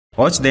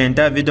Watch the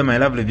entire video, my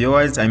lovely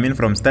viewers, I mean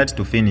from start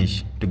to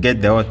finish, to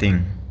get the whole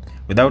thing.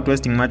 Without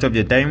wasting much of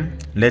your time,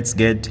 let's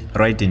get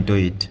right into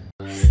it.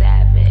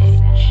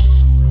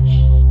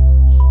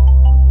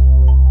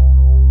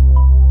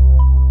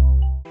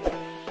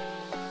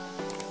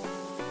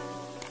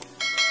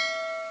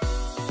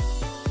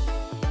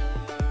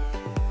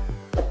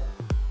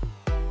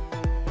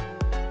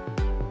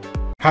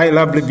 Hi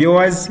lovely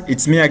viewers,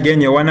 it's me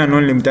again, your one and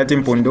only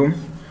Mutati Mpundu.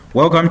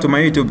 Welcome to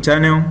my YouTube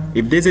channel.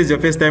 If this is your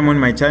first time on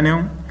my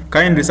channel,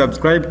 kindly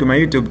subscribe to my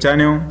YouTube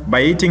channel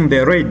by hitting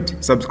the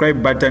red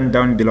subscribe button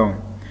down below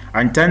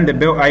and turn the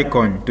bell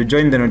icon to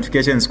join the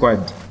notification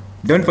squad.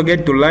 Don't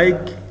forget to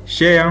like,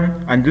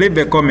 share and leave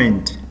a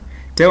comment.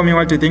 Tell me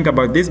what you think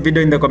about this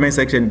video in the comment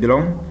section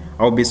below.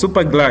 I'll be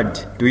super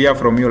glad to hear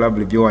from you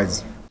lovely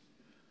viewers.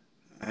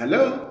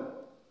 Hello?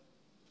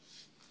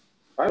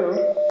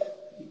 Hello?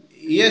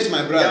 Yes,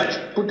 my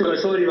brother.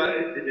 Sorry,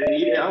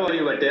 how are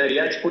you?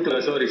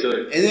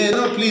 Sorry.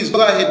 No, please,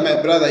 go ahead,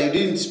 my brother. You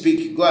didn't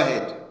speak. Go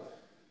ahead.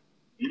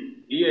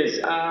 Yes,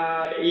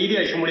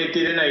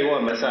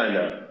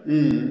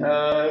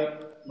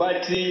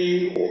 but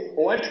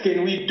what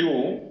can we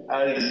do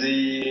as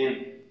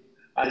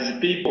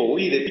people,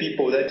 we the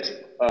people that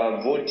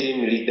are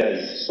voting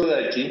leaders, so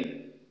that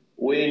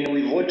when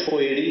we vote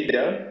for a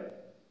leader,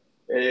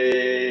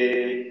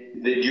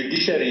 the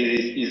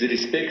judiciary is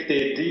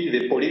respected,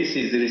 the police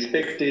is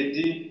respected,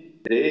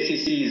 the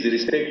SEC is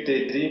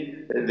respected,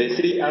 the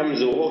three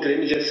arms of, okay, let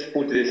me just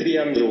put the three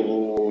arms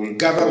of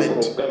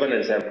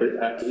governance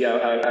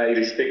are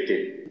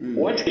respected.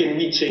 What can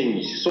we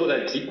change so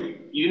that,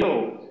 you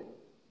know,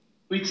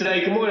 it's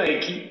like more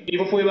like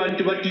if we want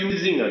to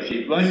using a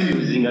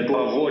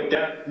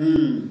voter.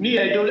 Me,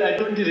 I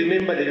don't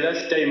remember the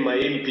last time my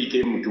MP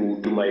came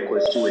to my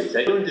constituents.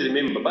 I don't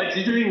remember. But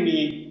during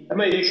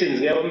my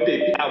elections,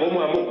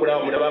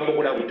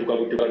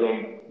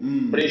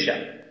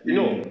 pressure. You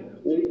know,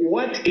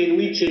 what can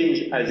we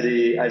change as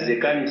a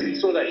country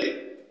so that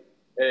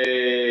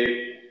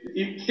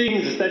if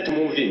things start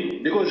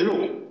moving? Because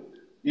look,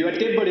 you are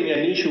tabling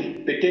an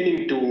issue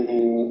pertaining to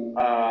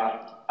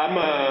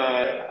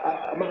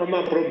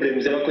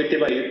problems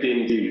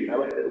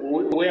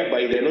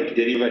whereby they are not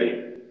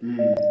delivering.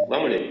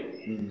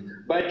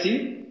 But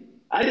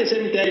at the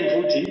same time,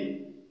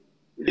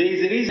 there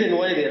is a reason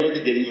why they are not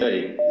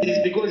delivering.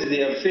 It's because they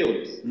have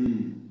failed.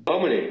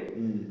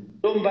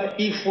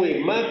 If we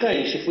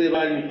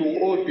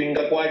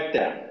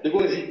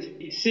because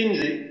it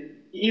seems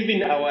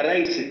even our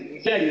rights,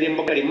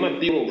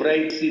 mapping of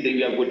rights,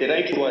 we have got the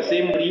right to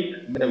assembly,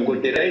 we have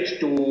got the right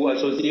to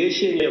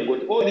association, we have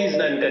got all these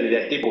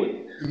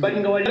non-candidatable. But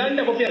in our land,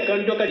 we have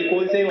got the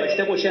concept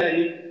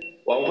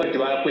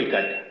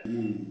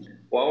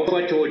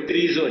of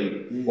treason,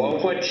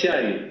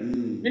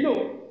 you know,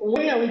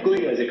 where are we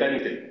going as a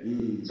country?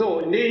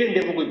 So,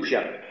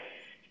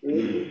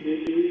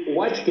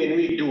 what can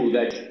we do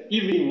that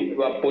even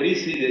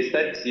police they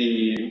start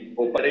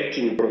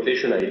operating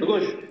professionally?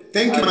 Because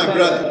thank you, my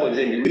brother.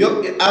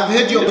 I've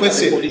heard your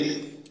question.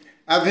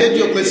 I've heard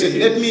your question.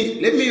 Let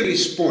me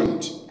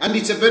respond. And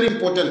it's a very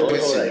important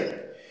question. Right.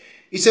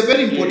 It's a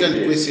very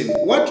important question.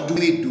 What do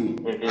we do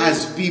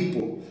as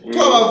people?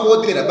 What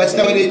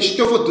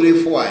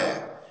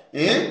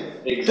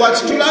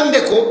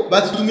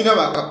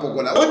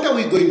are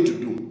we going to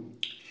do?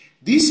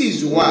 This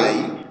is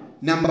why,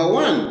 number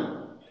one,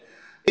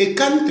 a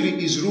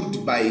country is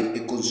ruled by a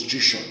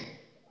constitution.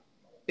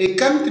 A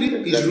country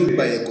is ruled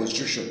by a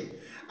constitution.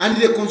 And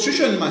the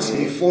constitution must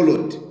be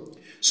followed.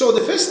 So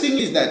the first thing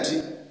is that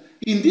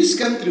in this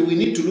country, we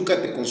need to look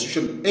at the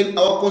constitution. And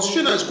our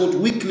constitution has got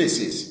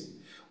weaknesses.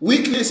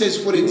 Weaknesses,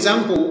 for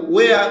example,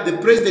 where the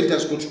president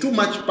has got too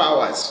much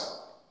powers.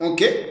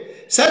 Okay?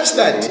 Such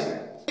that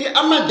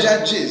our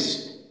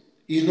judges,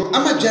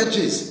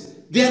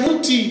 they are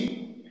not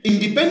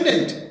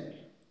independent.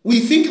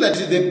 We think that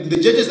the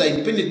judges are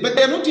independent, but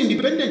they are not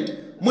independent.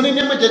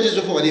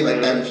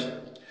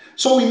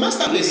 So we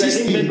must have a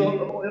system.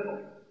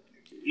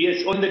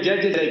 Yes, on the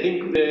judges, I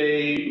think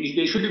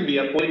they shouldn't be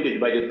appointed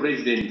by the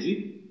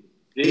presidency.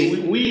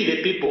 We,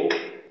 the people,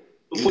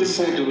 put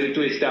forward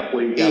to a start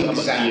point.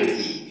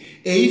 Exactly.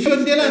 If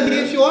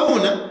you are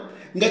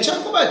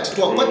ngachakubat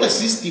to akwata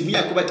system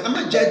yakubat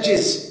ama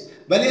judges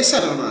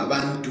balesarana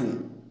abantu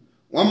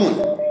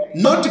wamona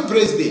not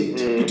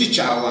president kuti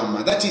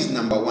chawama. That is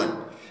number one.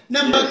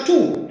 Number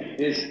two,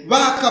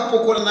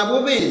 bakapokola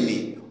nabo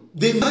bene,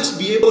 they must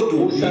be able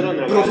to be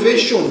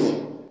professional.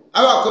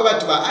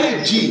 Abakwabatu ba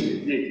IG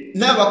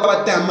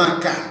n'abakwata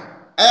tamaka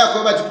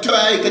ayakwabatu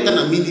kutwa ayikata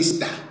na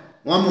minister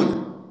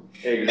wamona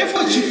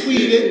efo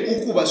chifwile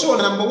ukuba. So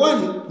number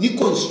one ni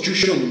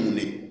constitution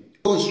mune.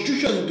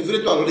 Constitution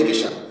different to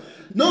allocation.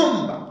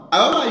 Number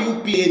our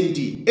UPND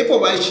epo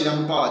baishira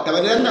mpawa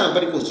tabalana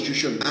bali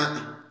constitution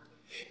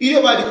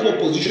iyo bali ko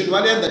opposition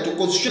wali under to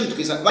constitution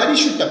tukisa bali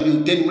shoot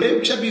W10 mule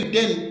bisha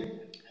W10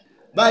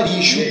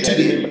 bali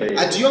shootire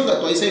ati yonga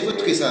twaisa ifo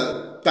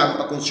tukisa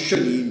tampa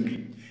constitution yimbi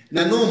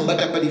na nomba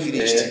tapali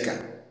finistika.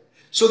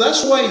 So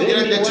that's why they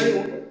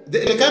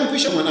can't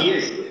push one.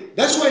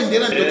 That's why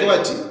ndera ndoko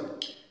bati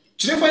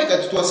chirefa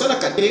ikati twasala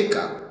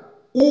kateka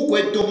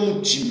ukweto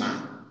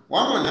mutima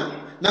wamona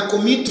na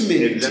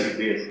commitment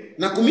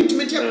na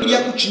commitment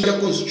ya kuchinja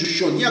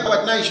constitution ya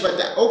kwa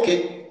naishipata okay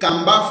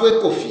kambafu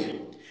ekofia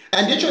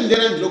andecho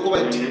ndera ndoko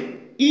bati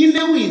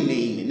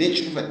ine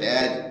nechikuva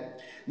tayari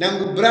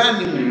nangu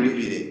brani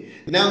mundubire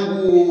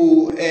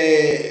nangu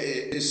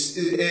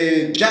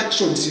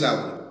Jackson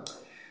Silawe.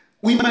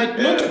 We might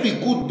not be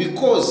good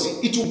because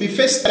it will be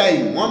first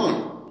time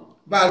wamona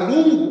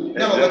balungu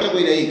na wabata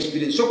kwa ila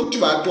experience so kuti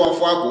watu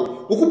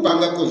wafwako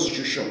ukupanga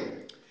constitution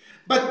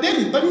but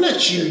then palina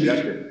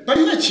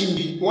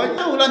chimbi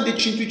wana ulande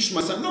chintu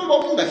chumasa nomba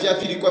ukunga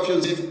fiafiri kwa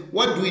fionzefu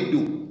what do we do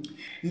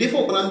ndefo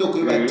kulando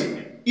kulibati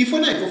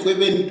ifona ifo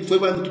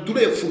fweba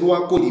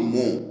tulefulwa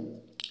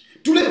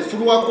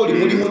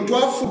limo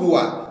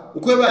twafulwa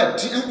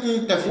ukwebati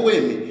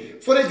tafuweme.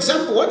 For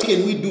example, what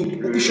can we do?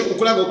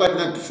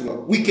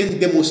 We can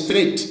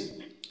demonstrate.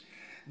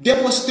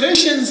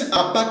 Demonstrations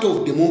are part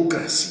of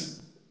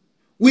democracy.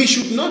 We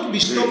should not be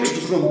stopped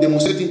from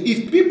demonstrating.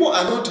 If people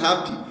are not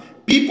happy,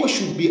 people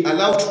should be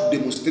allowed to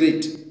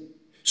demonstrate.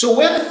 So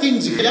where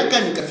things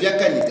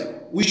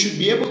we should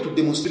be able to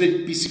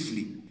demonstrate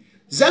peacefully.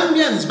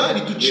 Zambians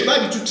bali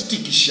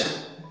tutitikisha.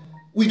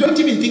 We don't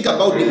even think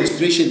about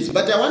demonstrations,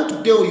 but I want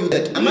to tell you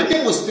that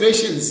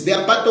demonstrations, they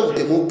are part of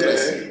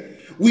democracy.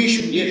 We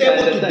should be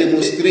able to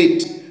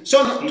demonstrate. So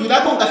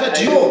tunaponga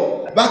fati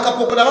yo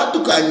bakapokola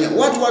watu kanya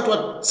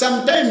watu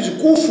sometimes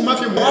kufuma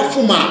fe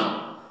mwafuma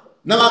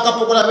na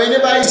bakapokola bene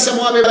bayisa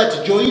mwabe bati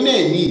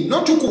joineni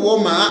not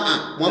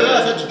kuwoma mwabe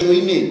bati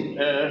joineni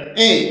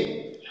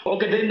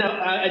Okay, then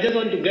I just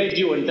want to guide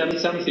you on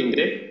something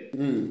there.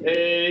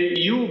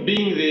 You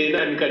being the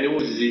Nankani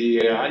who's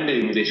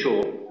handling the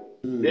show,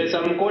 there's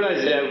some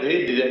callers that have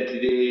heard that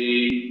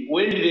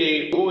when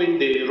they go in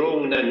the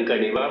wrong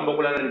Nankani,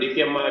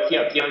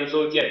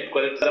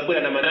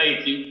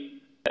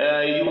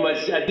 you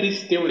must at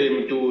least tell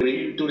them to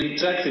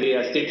retract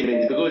their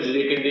statements because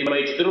they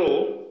might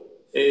throw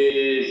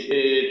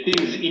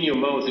things in your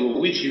mouth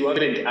which you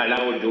haven't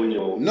allowed on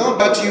your. No,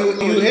 but you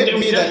heard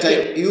me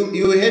that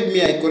you heard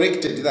me. I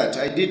corrected that.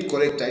 I did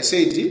correct. I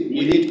said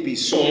we need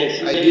peace. So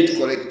yes, I did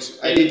correct.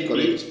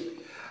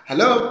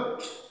 Hello.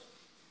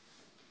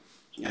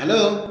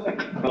 Hello.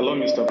 Hello,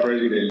 Mr.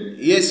 President.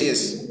 Yes.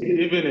 Good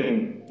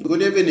evening.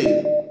 Good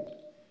evening.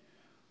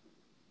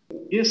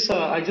 Yes, sir.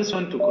 I just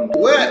want to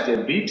contribute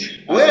a bit.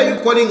 Where are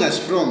you calling us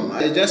from?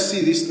 I just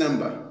see this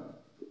number.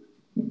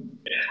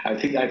 I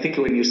think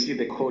when you see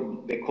the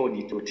code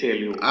it will tell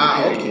you.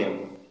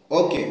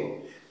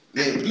 Okay.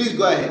 Yeah, please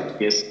go ahead.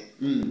 Yes.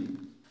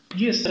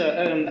 Yes,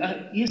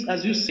 yes.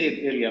 As you said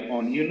earlier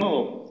on, you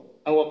know,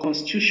 our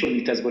constitution,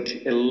 it has got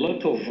a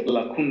lot of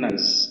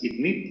lacunas. It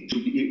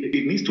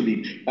needs to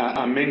be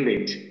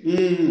amended.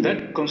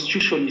 That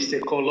constitution is a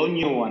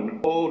colonial one,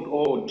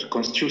 old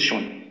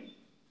constitution.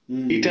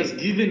 It has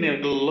given a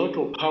lot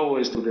of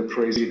powers to the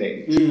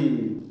president.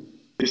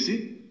 You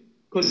see,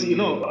 because you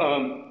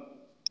know.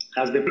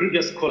 As the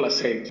previous caller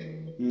said,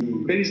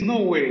 there is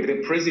no way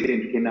the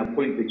president can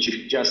appoint the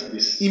Chief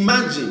Justice.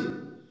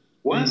 Imagine.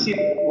 Once he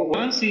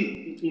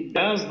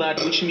does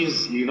that, which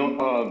means, you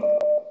know,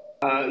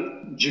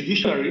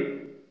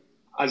 judiciary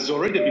has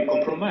already been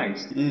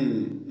compromised.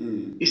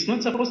 It's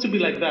not supposed to be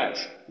like that.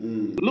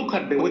 Look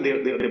at the way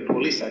the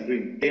police are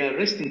doing. They are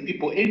arresting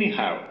people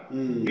anyhow.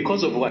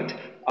 Because of what?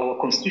 Our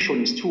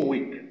constitution is too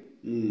weak.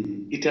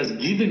 It has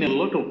given a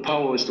lot of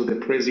powers to the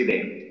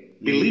president.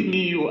 Believe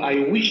me,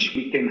 I wish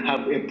we can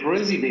have a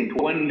president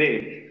one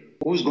day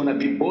who's going to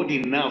be bold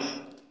enough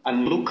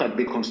and look at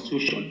the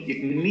constitution.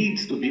 It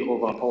needs to be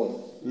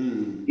overhauled.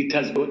 It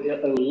has got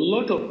a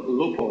lot of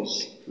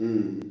loopholes.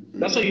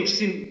 That's why you've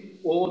seen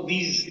all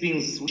these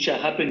things which are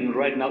happening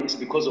right now is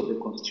because of the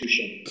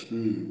constitution.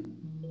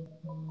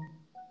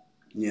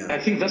 Yeah. I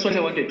think that's what I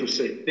wanted to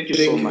say. Thank you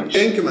so much.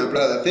 Thank you, my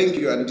brother. Thank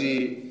you,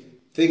 Andy.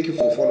 Thank you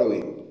for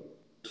following.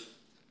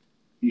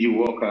 You're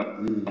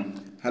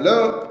welcome.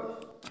 Hello?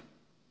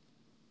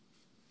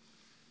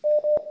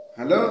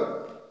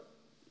 Hello?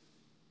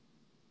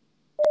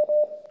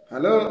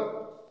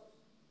 Hello?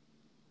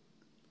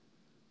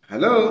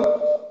 Hello?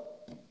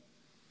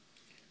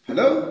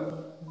 Hello?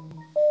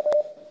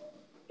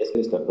 Yes,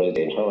 Mr.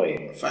 President, how are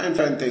you? Fine,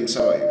 thanks.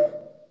 How are you?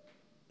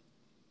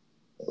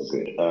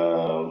 Good.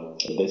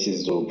 This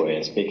is Joe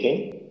Brian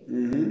speaking.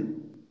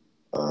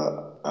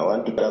 I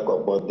want to talk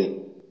about the...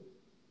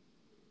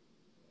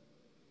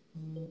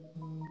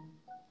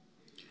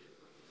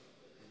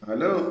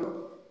 Hello?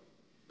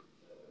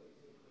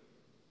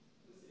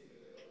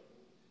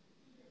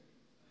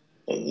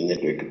 The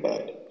network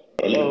bad.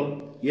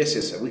 Hello? Yes,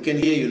 sir. We can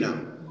hear you now.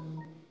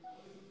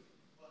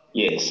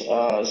 Yes.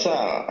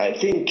 Sir, I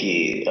think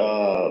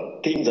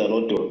things are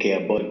not okay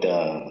about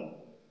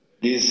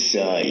these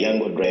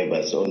younger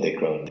drivers on the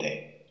ground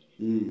there.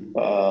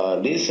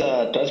 This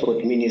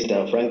transport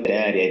minister, Frank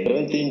Diary, I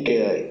don't think he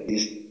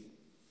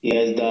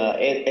has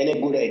any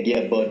good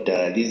idea about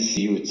these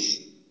youths.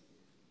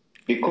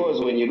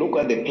 Because when you look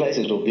at the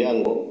prices of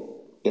Yango,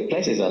 the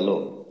prices are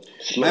low.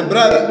 My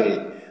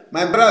brother,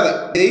 My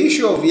brother, the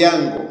issue of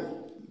Yango,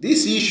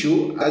 this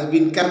issue has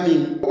been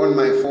coming on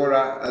my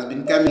fora, has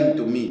been coming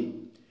to me.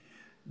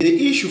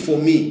 The issue for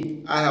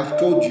me, I have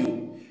told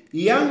you,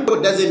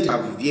 Yango doesn't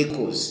have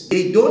vehicles.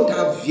 They don't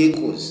have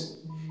vehicles.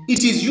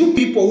 It is you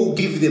people who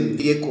give them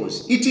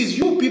vehicles. It is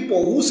you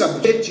people who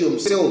subject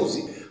yourselves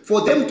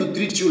for them to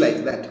treat you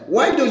like that.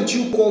 Why don't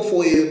you call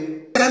for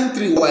a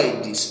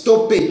countrywide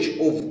stoppage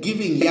of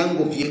giving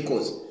Yango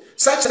vehicles,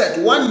 such that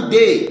one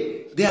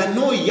day there are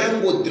no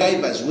Yango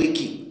drivers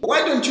working?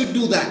 Why don't you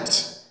do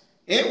that?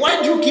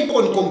 Why do you keep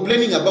on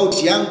complaining about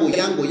Yango,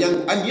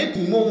 and yet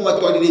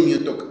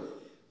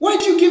why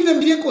do you give them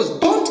vehicles?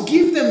 Don't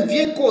give them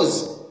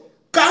vehicles.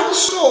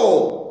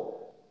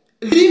 Cancel.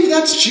 Leave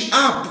that shit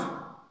up.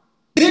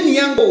 Then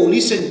Yango will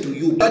listen to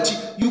you. But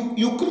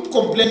you keep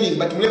complaining,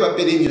 but you never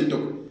pay them your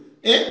talk.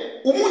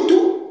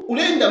 Umuntu,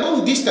 ulenda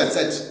long distance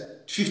at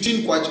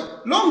 15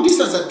 kwacha, long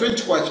distance at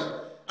 20 kwacha,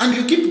 and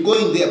you keep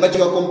going there, but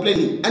you are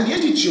complaining, and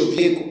yet it's your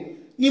vehicle.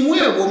 Ni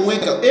mwewe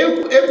mweka,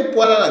 eku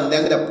poala la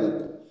ndanda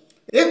poku.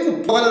 Eku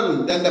poala la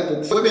ndanda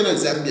poku, fwebe na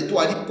Zambia, tu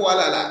ali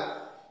poala la.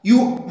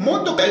 You,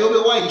 moto kayobe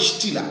wa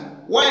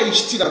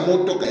ishtila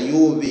moto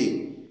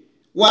kayobe.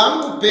 Wa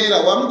amku pera,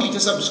 wa amku ita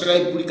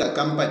subscribe kulika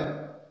company.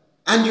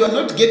 And you are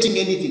not getting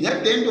anything.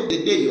 At the end of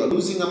the day, you are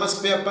losing ama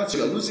spare parts,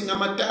 you are losing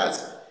ama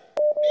tires.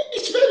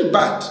 It's very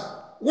bad.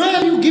 Why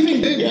are you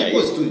giving them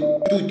vehicles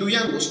to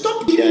Yango?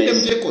 Stop giving them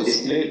vehicles.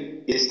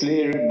 It's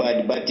really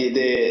bad, but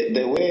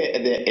the way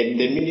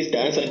the minister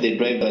answered the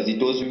drivers,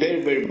 it was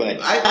very, very bad.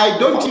 I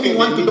don't even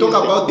want to talk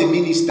about the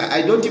minister.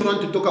 I don't even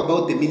want to talk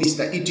about the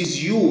minister. It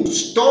is you.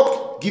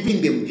 Stop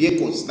giving them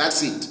vehicles.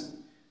 That's it.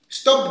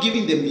 Stop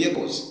giving them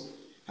vehicles.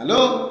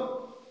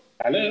 Hello?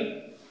 Hello?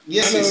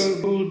 Yes, hello,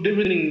 yes. Good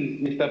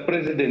evening, Mr.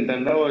 President,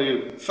 and how are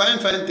you? Fine,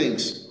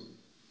 thanks.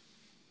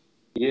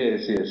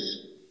 Yes.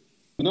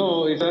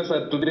 No, it's just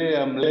that today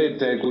I'm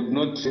late. I could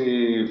not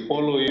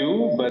follow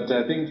you, but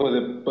I think for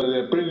the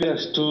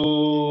previous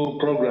two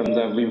programs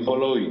I've been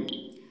following.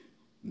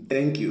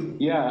 Thank you.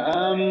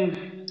 Yeah,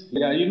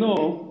 you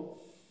know,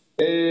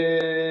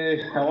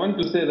 I want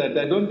to say that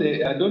I don't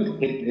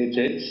hate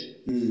HH,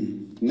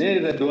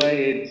 neither do I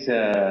hate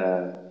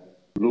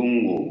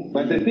Lungu.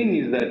 But the thing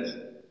is that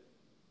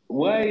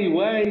why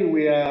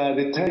we are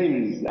the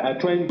Times are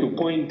trying to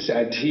point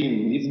at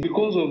him is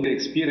because of the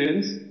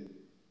experience,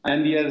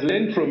 and he has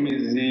learned from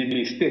his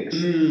mistakes.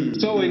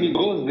 So when he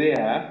goes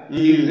there,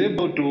 he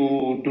knows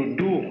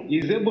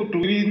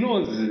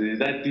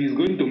that he's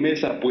going to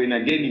mess up when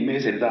again he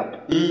messes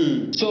up.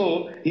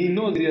 So he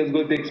knows he has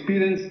got the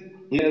experience,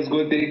 he has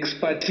got the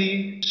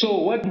expertise. So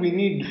what we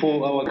need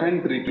for our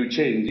country to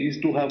change is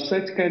to have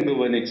such kind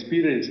of an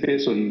experienced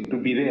person to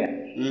be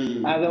there.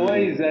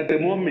 Otherwise, at the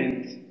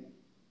moment,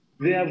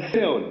 they have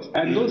failed.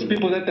 And those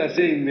people that are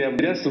saying they have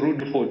just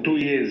ruled for 2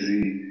 years,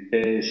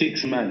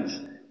 6 months,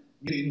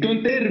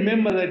 don't they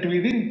remember that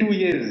within 2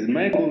 years,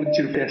 Michael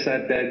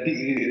Chirfesat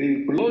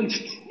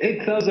launched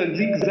 8,000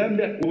 League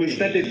Zambia? We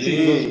started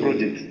seeing those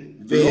projects.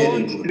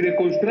 Launched the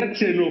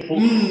construction of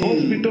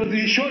hospitals.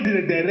 He showed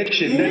the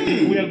direction that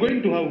we are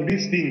going to have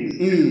these things.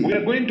 We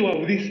are going to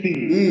have these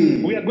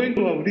things. We are going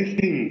to have these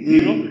things.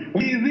 You know,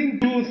 within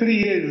 2 or 3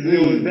 years,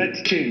 there was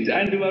that change.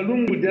 And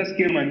Lungu just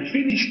came and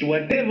finished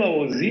whatever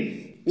was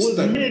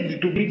made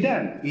to be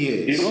done.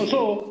 Yes. You know,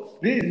 so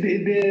we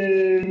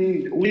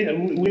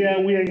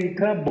are in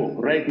trouble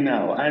right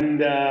now,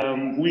 and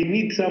we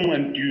need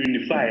someone to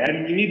unify,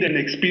 and we need an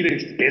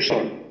experienced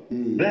person.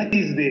 That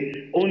is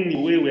the only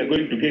way we are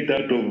going to get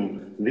out of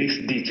this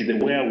ditch,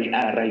 where we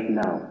are right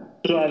now.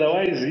 So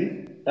otherwise,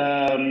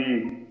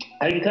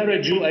 I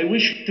encourage you, I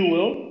wish you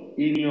well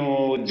in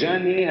your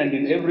journey and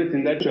in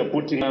everything that you are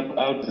putting up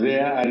out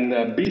there,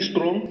 and be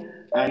strong,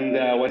 and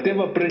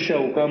whatever pressure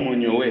will come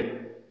on your way,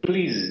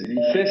 please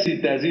face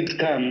it as it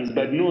comes,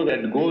 but know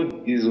that God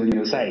is on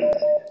your side.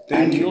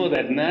 And know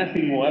that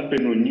nothing will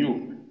happen on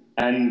you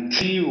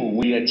until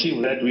we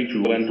achieve that which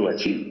we want to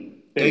achieve.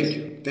 Thank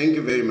you. Thank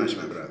you very much,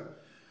 my brother.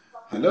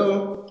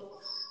 Hello?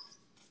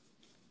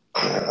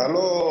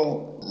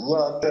 Hello,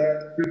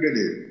 good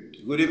evening.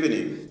 Good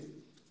evening.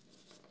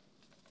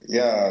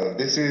 Yeah,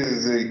 this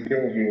is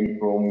Kelvin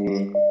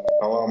from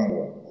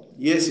Kawambo.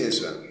 Yes,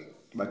 sir.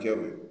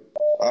 Kelvin.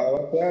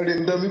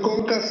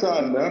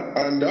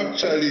 And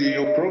actually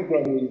your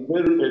program is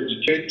very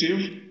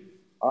educative,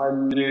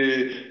 and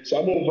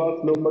some of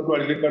us know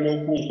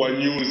what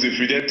news if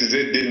it is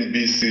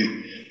ZNBC.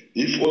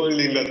 If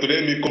only in the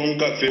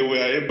we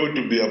are able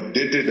to be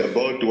updated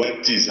about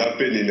what is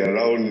happening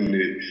around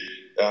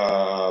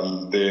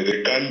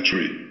the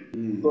country.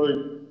 So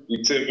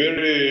it's a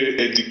very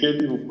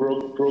educative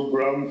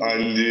program,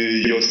 and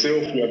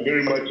yourself, you are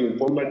very much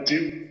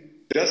informative.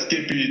 Just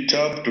keep it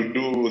up to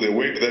do the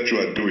work that you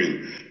are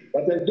doing.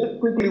 But I just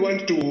quickly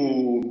want to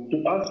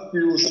ask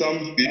you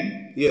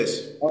something.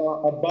 Yes.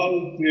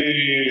 About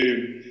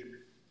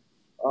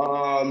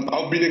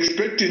I've been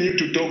expecting you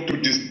to talk to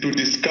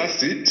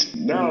discuss it.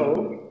 Now,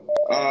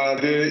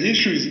 the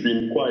issue has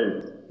been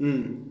quiet.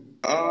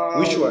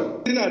 Which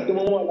one?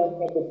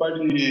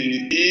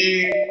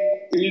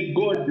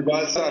 God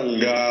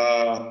basanga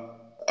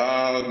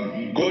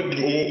God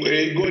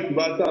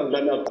basanga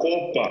na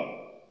kopa.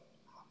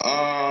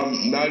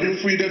 Now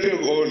if we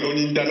on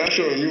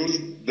international news,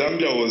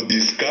 Zambia was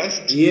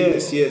discussed.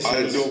 Yes.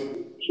 And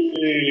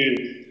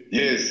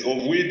yes,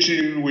 of which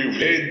we've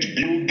heard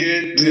Bill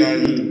Gates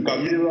and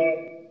Camilla.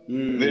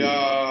 They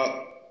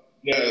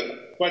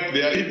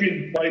are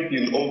even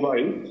fighting over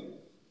it.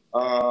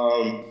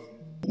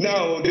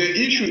 Now the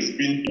issue has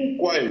been too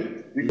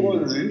quiet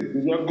because we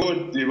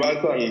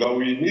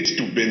need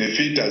to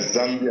benefit as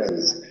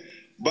Zambians,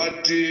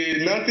 but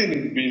nothing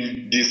has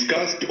been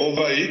discussed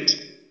over it.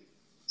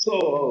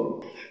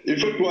 So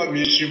if it were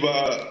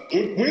Mishiba,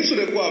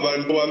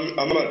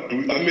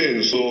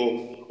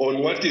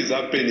 on what is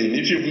happening,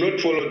 if you've not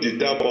followed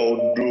it up, I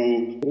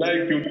would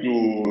like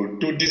you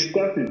to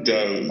discuss it.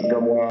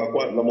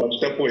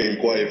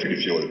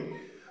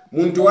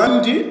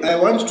 Mutati, I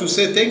want to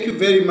say thank you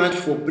very much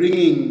for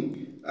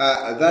bringing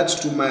that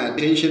to my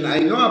attention. I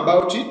know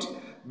about it,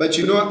 but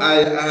you know,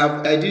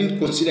 I didn't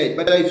consider it.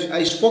 But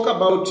I spoke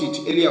about it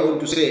earlier on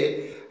to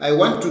say I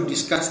want to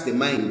discuss the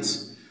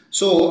mines.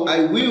 So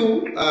I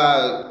will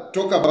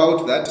talk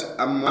about that.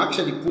 I'm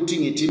actually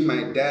putting it in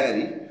my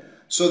diary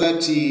so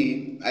that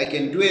I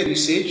can do a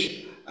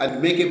research and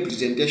make a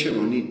presentation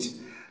on it.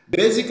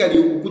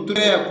 Basically,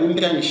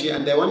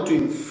 and I want to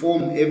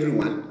inform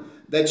everyone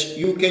that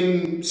you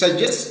can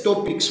suggest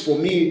topics for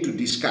me to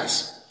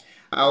discuss.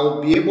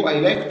 I'll be able, I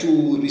like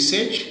to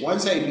research.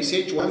 Once I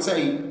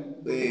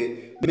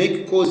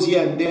make calls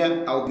here and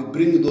there, I'll be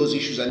bringing those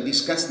issues and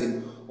discuss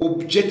them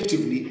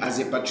objectively as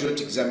a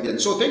patriotic Zambian.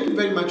 So thank you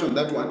very much on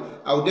that one.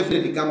 I'll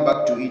definitely come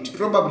back to it,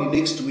 probably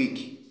next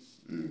week.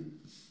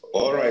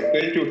 All right,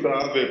 thank you, sir.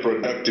 Have a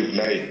productive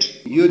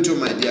night. You too,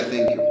 my dear,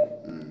 thank you.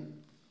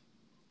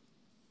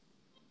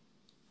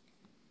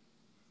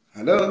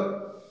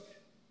 Hello?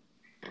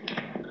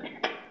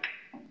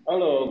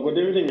 Hello, good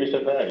evening,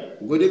 Mr. Ferrari.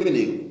 Good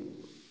evening.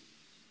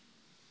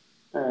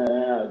 I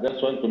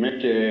just want to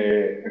make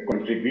a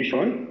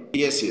contribution.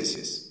 Yes.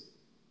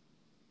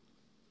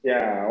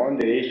 Yeah, on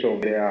the issue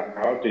of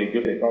how to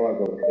reduce the powers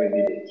of the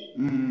president.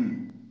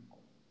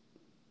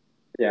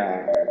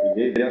 Yeah,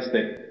 just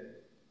the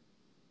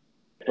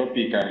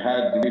topic I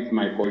had with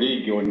my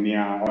colleague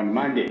on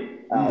Monday,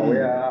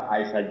 where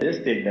I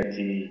suggested that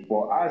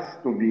for us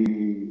to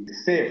be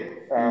safe,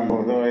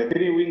 for the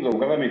three wings of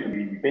government to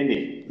be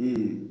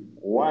independent,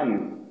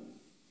 one,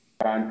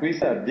 can we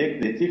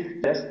subject the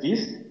Chief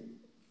Justice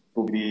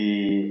to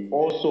be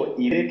also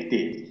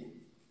elected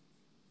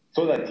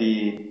so that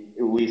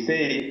we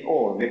say,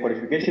 oh, the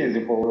qualifications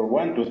for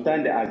one to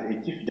stand as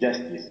a Chief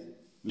Justice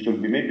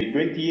should be maybe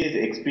 20 years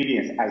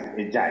experience as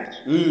a judge.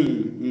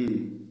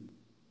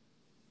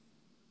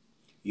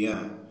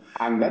 Yeah.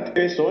 And that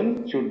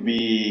person should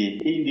be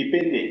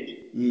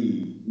independent,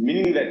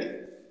 meaning that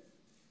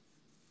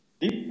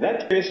if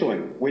that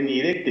person, when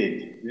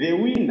elected, the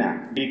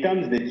winner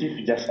becomes the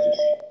Chief Justice,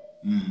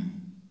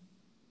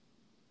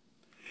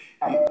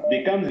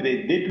 becomes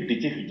the Deputy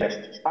Chief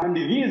Justice. And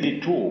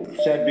these two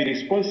shall be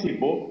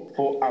responsible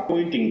for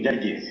appointing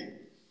judges,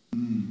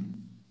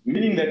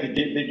 meaning that the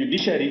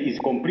judiciary is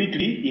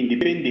completely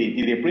independent.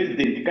 The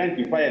president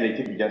can't fire the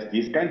Chief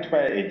Justice, can't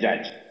fire a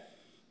judge.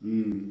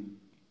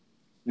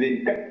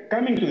 Then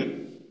coming to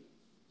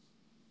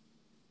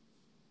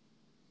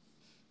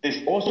this,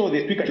 also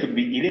the speaker should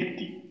be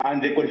elected,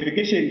 and the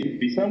qualification should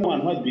be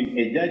someone who has been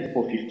a judge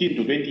for 15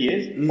 to 20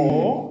 years,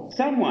 or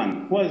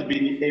someone who has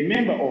been a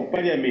member of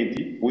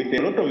parliament with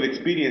a lot of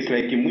experience,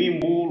 like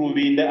Mpundu,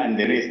 Rubinda, and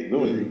the rest,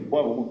 those who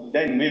have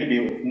done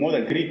maybe more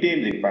than 3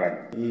 terms in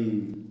parliament,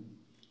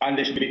 and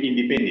they should be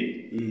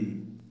independent,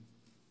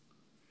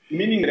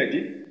 meaning that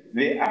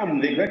the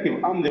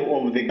executive arm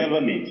of the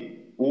government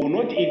will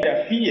not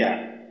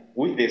interfere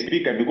with the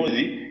speaker, because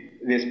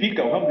the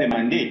speaker will have the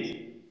mandate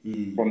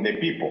from the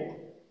people,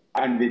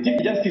 and the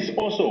Chief Justice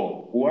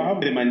also will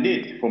have the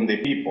mandate from the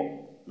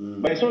people.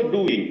 By so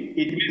doing,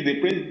 it means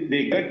the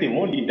executive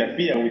won't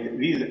interfere with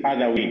these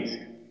other wings.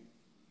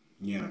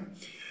 Yeah.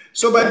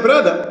 So, my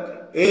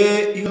brother,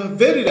 you are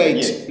very right.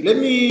 Yes. Let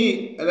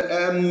me,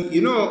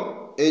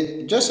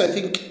 just I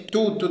think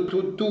 2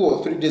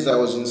 or 3 days I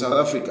was in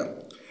South Africa.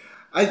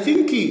 I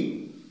think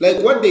like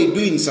what they do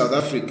in South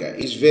Africa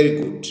is very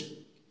good.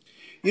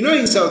 You know,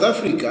 in South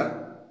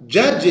Africa,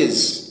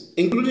 judges,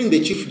 including the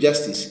Chief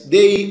Justice,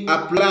 they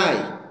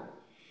apply.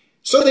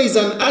 So there is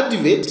an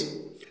advert,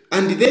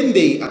 and then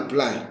they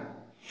apply.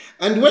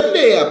 And when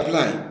they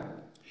apply,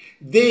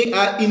 they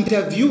are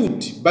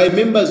interviewed by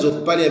members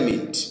of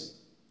parliament.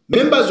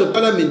 Members of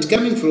parliament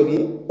coming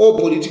from all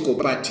political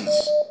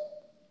parties.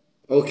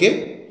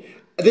 Okay?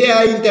 They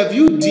are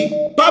interviewed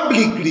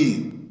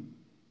publicly.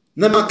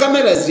 Nama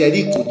cameras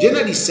yaliko,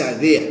 journalists are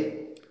there,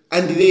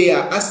 and they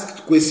are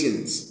asked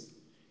questions.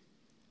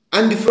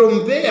 And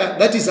from there,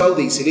 that is how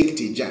they select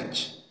a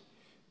judge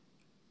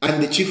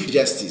and the Chief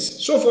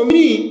Justice. So for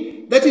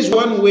me, that is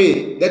one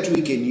way that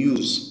we can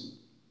use.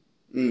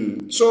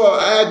 So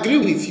I agree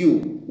with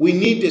you. We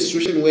need a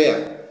situation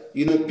where,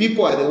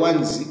 people are the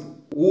ones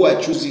who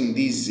are choosing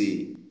these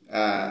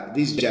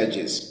these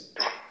judges.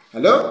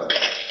 Hello?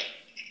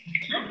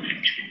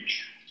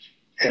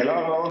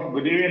 Hello,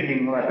 good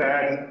evening,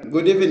 Mutati.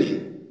 Good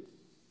evening.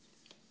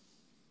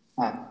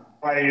 How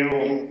are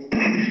you?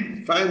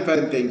 Fine,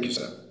 thank you,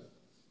 sir.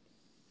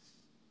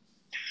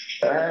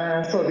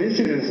 So this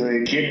is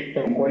Jim.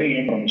 I'm calling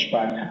in from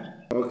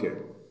Japan. Okay.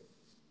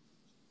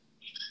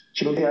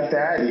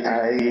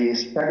 I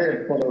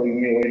started following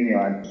you when you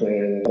had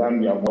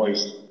Zambia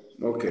Voice.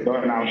 Okay. So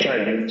now I'm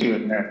trying to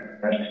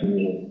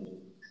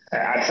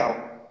at some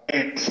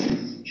point,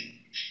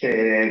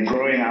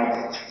 growing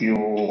up, you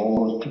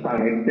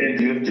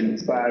used to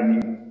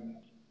inspire.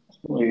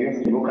 We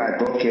used to look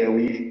at, okay,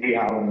 we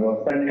have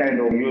some kind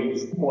of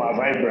youth who are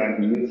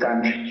vibrant in this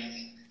country.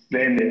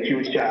 Then the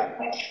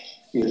future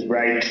is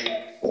bright,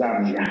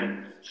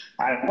 Zambia.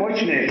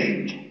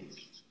 Unfortunately,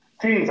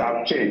 things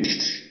have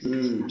changed.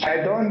 I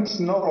don't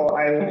know,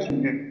 I want to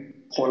be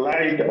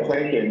polite as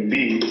I can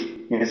be,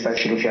 Mr.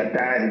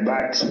 Shirushatari,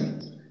 but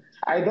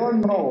I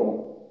don't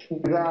know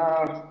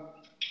whether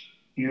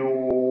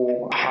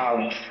you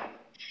have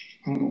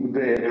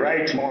the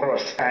right moral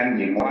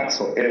standing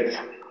whatsoever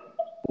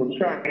to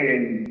try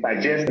and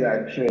suggest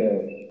that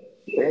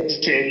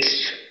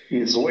church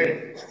is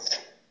worth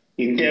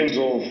in terms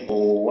of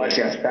what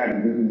you have done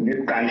in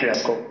this country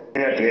as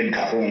compared to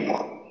Edgar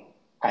Lungu.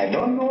 I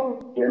don't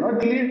know, you're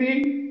not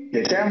living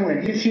the time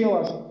when this year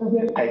was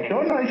president. I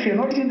don't know if you're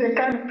not in the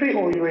country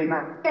or you're in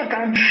another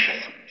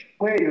country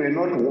where you were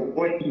not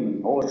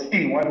working or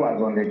seeing what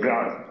was on the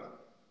ground.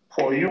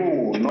 For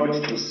you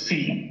not to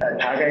see that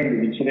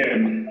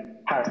Hagai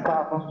has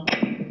come.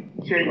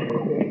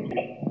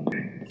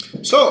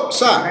 So,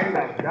 sir,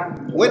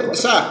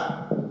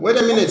 wait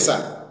a minute, sir.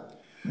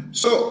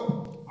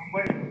 So,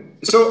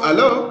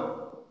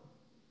 hello?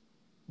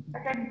 I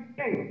can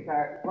hear you,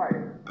 sir. Right.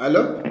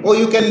 Hello? Oh,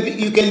 you can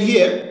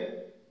hear?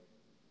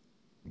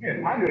 Yes,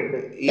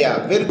 100%.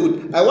 Yeah, very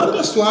good. I want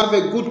us to have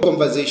a good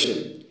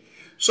conversation.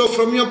 So,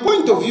 from your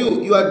point of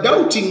view, you are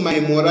doubting my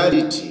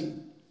morality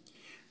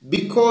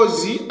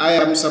because I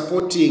am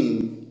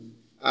supporting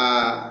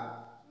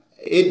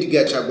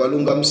Edgar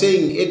Chagwalungu. I'm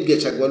saying Edgar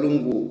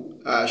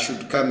Chagwalungu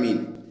should come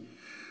in.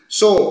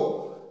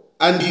 So,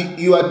 and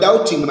you are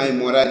doubting my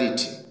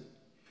morality.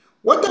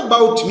 What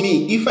about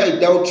me if I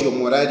doubt your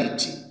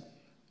morality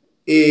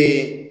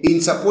in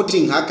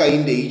supporting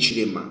Hakainde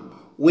Hichilema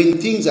when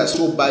things are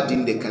so bad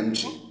in the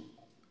country?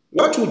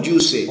 What would you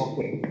say?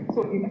 Okay.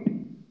 So,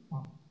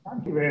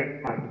 thank you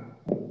very much.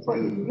 So,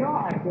 in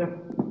your answer,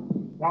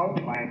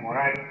 doubt my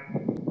morality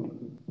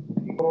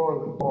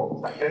because of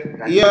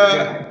suggestion.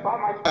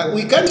 Yeah,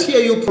 we can't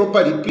hear you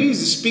properly.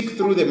 Please speak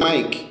through the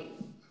mic.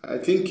 I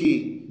think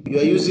you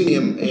are using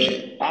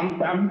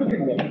I'm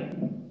putting the.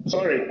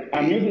 Sorry,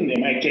 I'm using the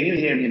mic. Can you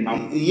hear me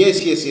now?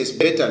 Yes.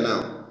 Better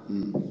now.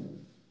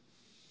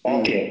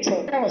 Okay.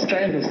 So I was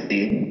trying to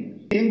say,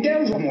 in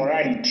terms of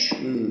morality,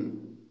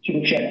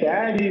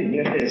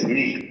 Shirushatari versus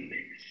me.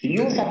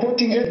 You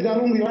supporting Edgar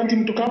Lungu, you want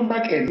him to come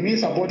back, and me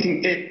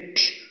supporting Ed,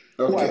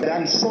 who has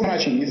done so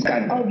much in this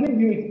country. I'll give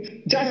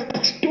you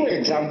just 2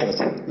 examples.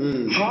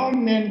 How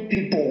many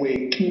people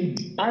were killed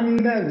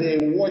under the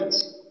watch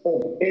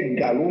of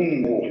Edgar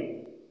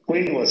Lungu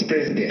when he was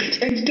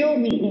president? And tell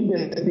me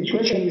if the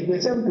situation is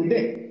the same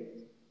today.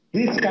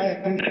 This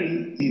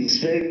country is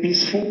very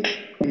peaceful.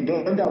 We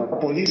don't have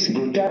police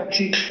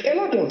brutality. A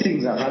lot of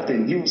things have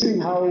happened. You've seen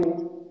how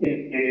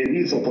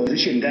these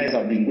opposition guys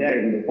have been there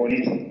in the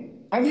police.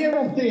 Have you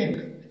ever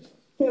seen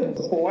for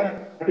what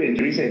happened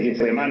recently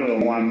for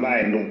Emmanuel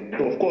Mwamba? And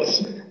of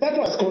course, that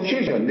was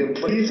confusion. The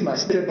police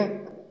must step up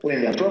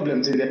when there are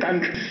problems in the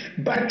country.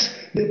 But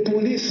the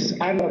police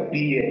under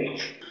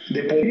PF,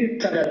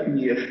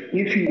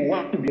 if you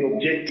want to be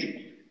objective,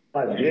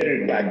 was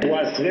very bad,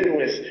 was very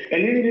worse.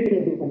 And even if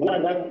you go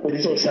that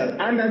police officers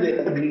under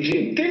the old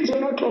regime, things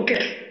were not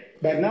okay.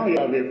 But now you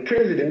have a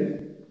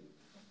president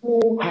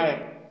who has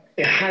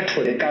a heart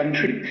for the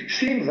country.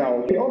 Things are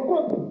okay. Of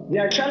course,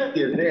 there are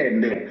challenges there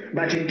and there.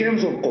 But in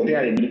terms of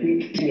comparing between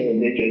here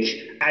and the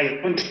church, I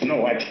don't know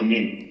what you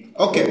mean.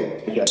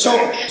 Okay.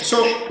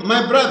 So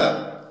my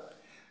brother,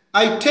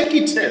 I take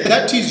it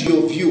that is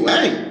your view.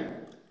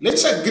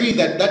 Let's agree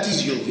that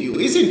is your view,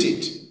 isn't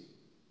it?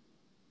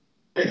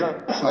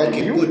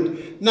 Okay,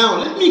 good. Now,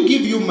 let me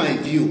give you my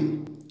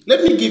view.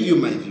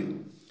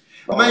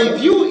 My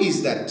view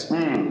is that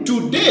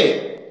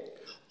today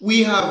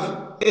we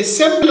have a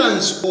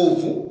semblance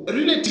of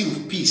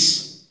relative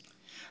peace.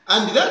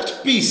 And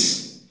that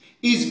peace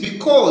is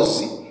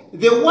because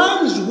the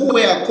ones who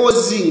were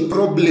causing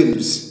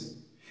problems,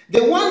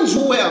 the ones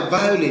who were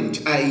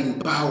violent are in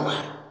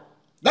power.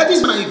 That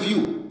is my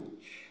view.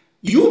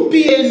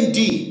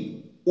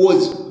 UPND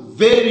was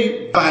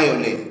very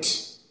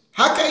violent.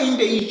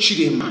 Hakainde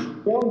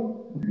Hichilema.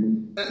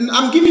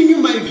 I'm giving you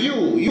my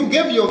view. You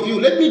gave your view.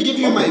 Let me give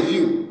you my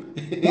view.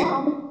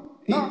 I'm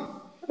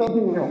not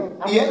stopping you.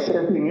 I'm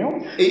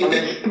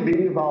to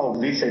believe how I'm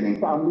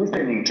listening. I'm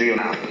listening to you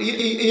now.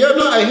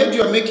 I heard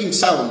you are making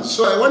sounds,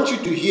 so I want you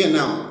to hear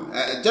now,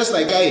 just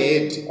like I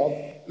heard.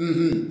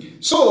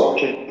 So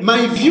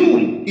my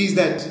view is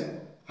that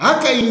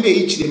Hakainde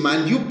Hichilema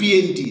and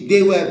UPND,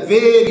 they were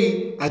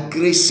very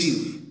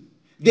aggressive.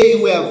 They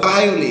were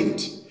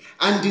violent.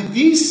 And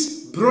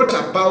this brought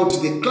about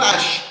the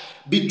clash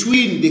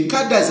between the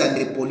cadres and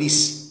the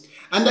police.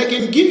 And I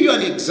can give you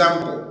an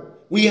example.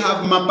 We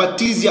have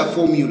Mapatizia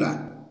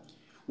formula,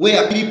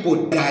 where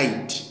people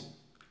died.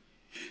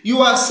 You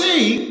are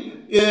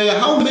saying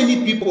how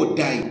many people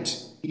died?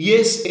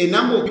 Yes, a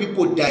number of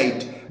people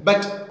died.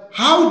 But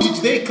how did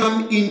they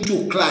come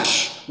into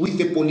clash with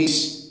the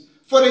police?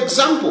 For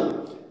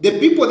example, the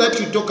people that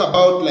you talk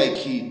about, like,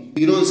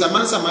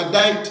 Sama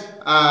died,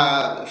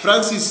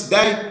 Francis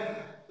died,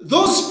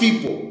 those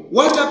people,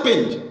 what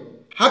happened?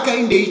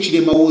 Hakainde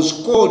Hichilema was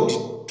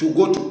called to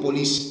go to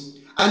police.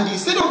 And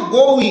instead of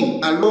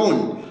going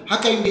alone,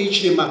 Hakainde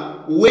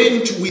Hichilema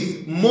went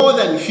with more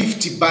than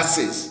 50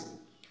 buses.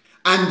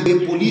 And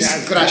the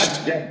police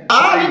crashed.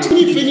 Let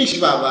me finish,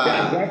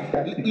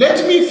 Baba.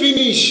 Let me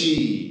finish.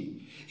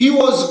 He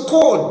was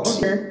called.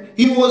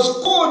 He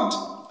was called.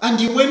 And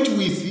he went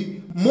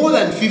with more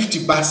than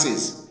 50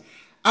 buses.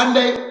 And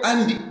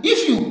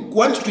if you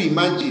want to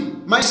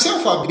imagine,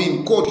 myself have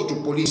been called to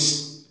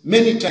police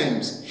many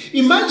times.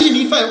 Imagine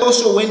if I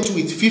also went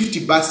with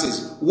 50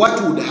 buses,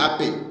 what would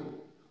happen?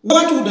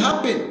 What would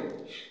happen?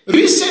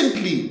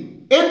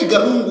 Recently, Edgar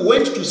Lungu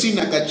went to see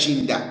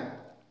Nakachinda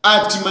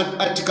at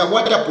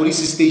Kawata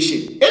police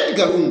station.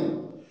 Edgar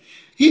Lungu,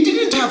 he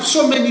didn't have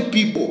so many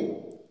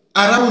people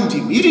around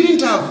him. He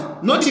didn't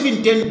have not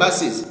even 10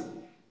 buses.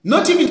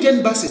 Not even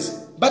 10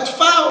 buses, but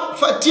far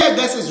tear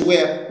gases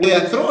were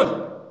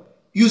thrown.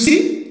 You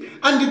see?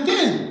 And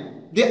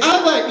then the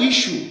other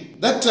issue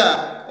that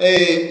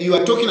you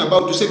are talking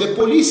about, to say the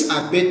police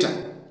are better.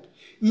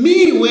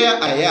 Me,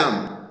 where I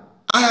am,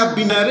 I have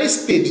been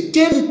arrested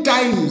 10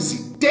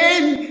 times.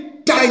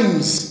 10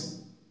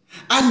 times.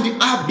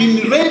 And I've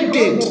been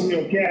raided.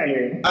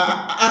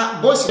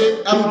 Boss,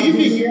 I'm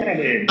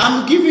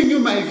giving you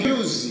my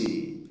views.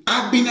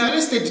 I've been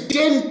arrested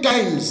 10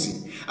 times.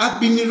 I've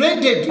been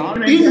raided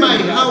in my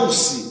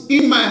house.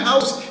 In my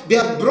house. They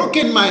have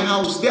broken my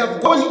house. They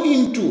have gone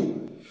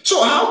into.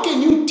 So how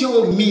can you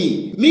tell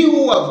me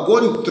who have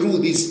gone through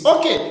this?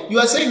 Okay, you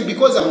are saying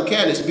because I'm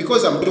careless,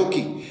 because I'm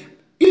talking.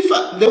 If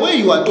the way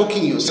you are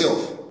talking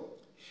yourself,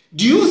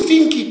 do you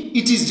think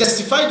it is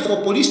justified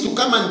for police to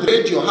come and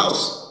raid your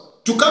house?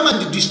 To come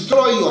and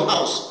destroy your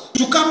house?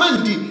 To come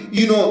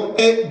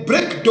and,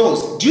 break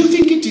doors? Do you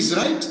think it is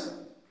right?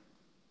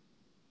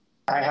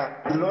 I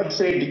have not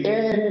said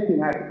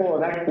anything at all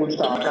that puts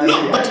our country.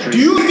 No, but do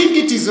you think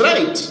it is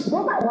right?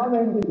 Look at how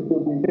many things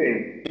you've been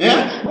saying.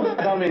 Yeah? Look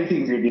at how many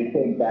things you've been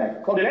saying, guys.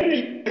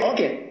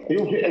 Okay,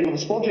 you've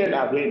spoken,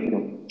 I've heard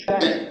you.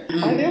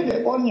 And then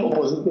the only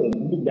opposition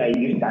leader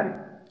in this country.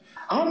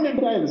 How many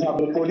times have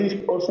the police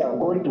officer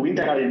gone to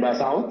Intercariba's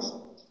house?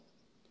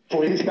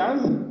 For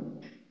instance?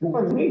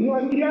 Because you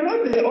are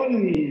not the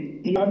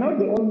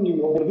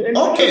only opposition.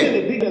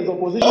 Okay. The biggest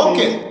opposition.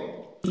 Okay.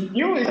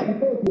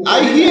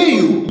 I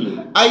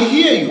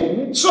hear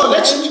you. So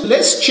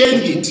let's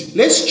change it.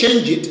 Let's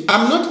change it.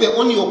 I'm not the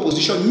only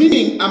opposition,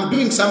 meaning I'm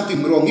doing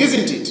something wrong,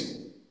 isn't it?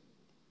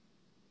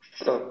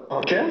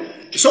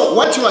 Okay. So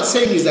what you are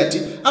saying is that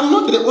I'm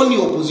not the only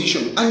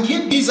opposition, and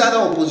yet these other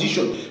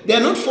opposition, they are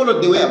not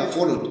followed the way I'm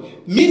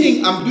followed,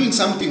 meaning I'm doing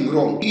something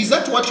wrong. Is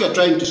that what you are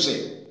trying to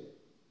say?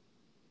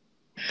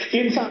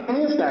 In some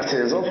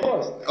instances, of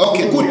course.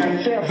 Okay, good.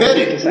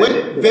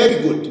 Very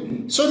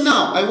good. So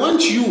now I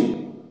want you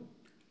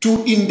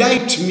to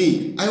indict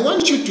me. I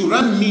want you to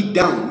run me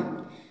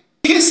down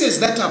cases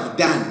that I've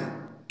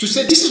done, to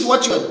say this is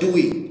what you are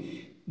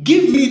doing.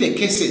 Give me the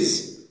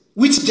cases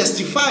which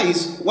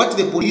justifies what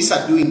the police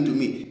are doing to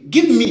me.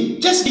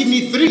 Just give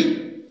me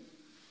 3.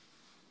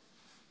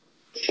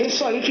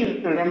 So if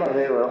you remember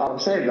very well,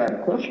 I've said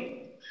that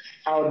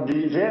I would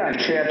be very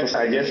unfair to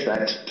suggest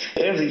that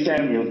every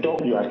time you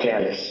talk you are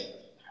careless.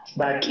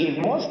 But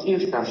in most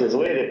instances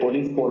where the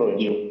police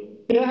followed you,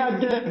 they had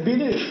the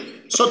belief.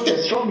 So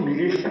a strong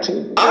belief.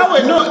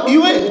 No,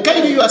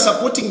 you are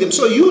supporting them.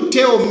 So you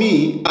tell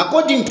me,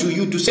 according to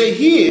you, to say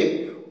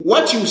here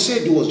what you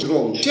said was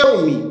wrong.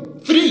 Tell me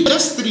 3,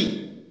 just 3.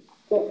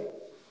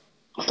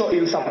 So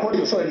in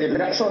supporting, so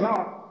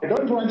now I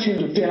don't want you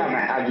to tell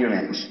my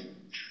arguments.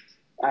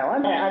 I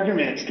want my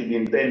arguments to be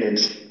independent.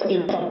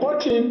 In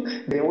supporting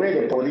the way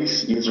the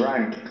police is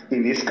run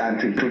in this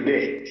country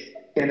today,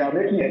 and I'm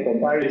making a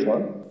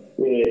comparison.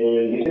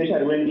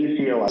 Especially when this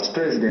year was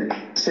president,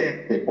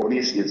 said the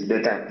police is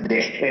better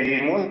today. And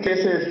in most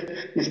cases,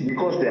 it's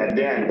because they are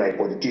there by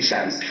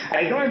politicians.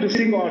 I don't want to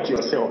single out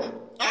yourself.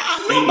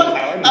 No, but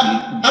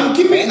I'm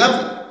giving.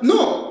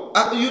 No,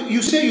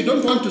 you say you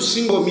don't want to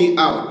single me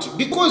out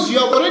because you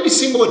have already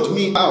singled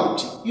me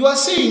out. You are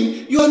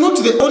saying you are not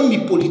the only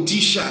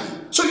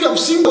politician, so you have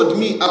singled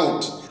me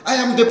out. I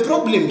am the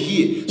problem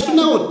here. So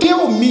now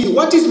tell me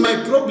what is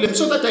my problem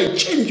so that I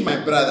change, my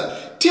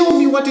brother. Tell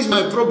me what is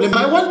my problem.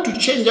 I want to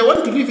change. I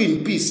want to live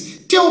in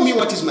peace. Tell me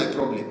what is my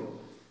problem.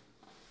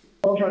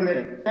 Okay. from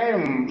the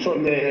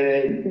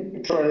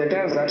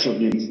times that you've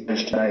been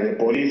searched by the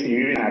police,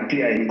 you even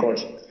appear in court,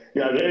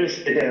 you are very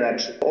certain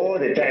that all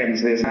the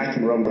times there's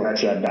nothing wrong with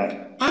what you have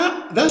done.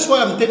 That's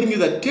why I'm telling you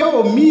that.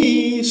 Tell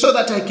me so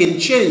that I can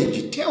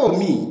change. Tell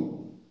me.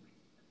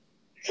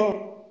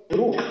 So,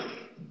 look,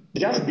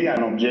 just be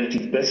an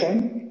objective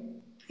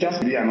person.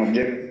 Just be an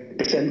objective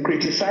person.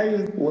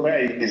 Criticize where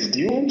it is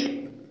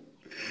due.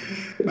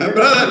 My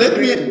brother,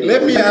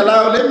 let me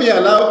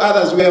allow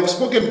others. We have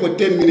spoken for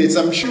 10 minutes.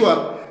 I'm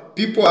sure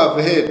people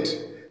have heard.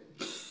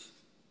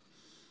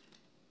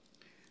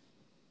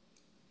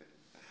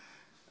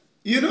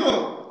 You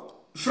know,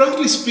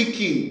 frankly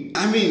speaking,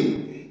 I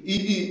mean,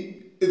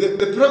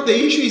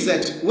 the issue is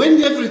that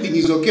when everything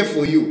is okay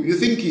for you, you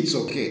think it's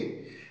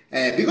okay.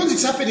 Because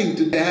it's happening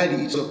to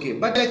Daddy, it's okay.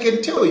 But I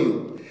can tell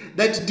you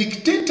that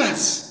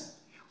dictators,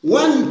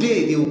 one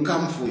day they will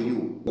come for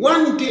you.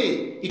 One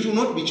day it will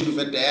not be true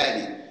for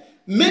Daddy.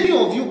 Many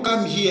of you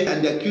come here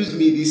and accuse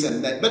me this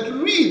and that. But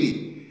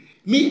really,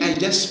 me, I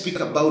just speak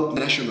about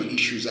national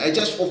issues. I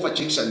just offer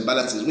checks and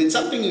balances. When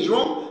something is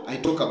wrong, I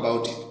talk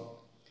about it.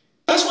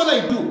 That's what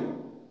I do.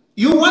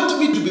 You want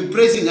me to be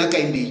praising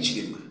Hakainde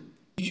Hichilema.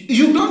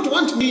 You don't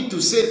want me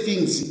to say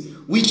things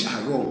which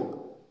are wrong.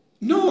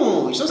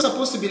 No, it's not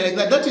supposed to be like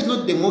that. That is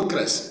not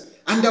democracy.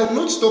 And I will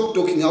not stop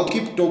talking. I'll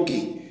keep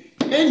talking.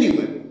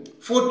 Anyway,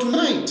 for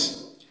tonight,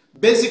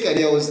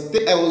 basically I was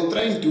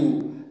trying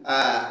to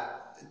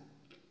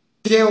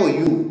tell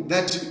you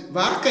that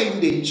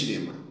Hakainde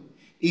Hichilema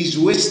is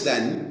worse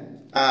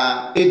than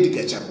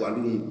Edgar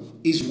Lungu.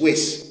 Is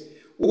worse.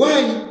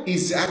 Why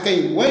is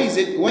Hakainde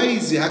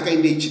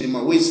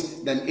Hichilema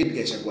worse than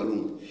Edgar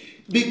Lungu?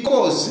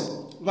 Because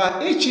the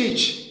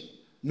HH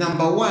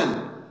number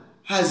one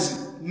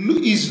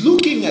is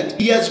looking at,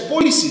 he has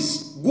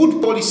policies,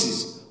 good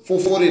policies for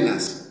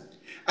foreigners,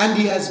 and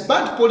he has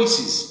bad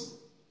policies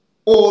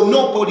or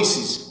no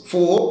policies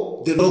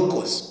for the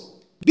locals.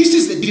 This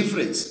is the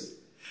difference.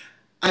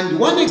 And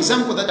one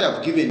example that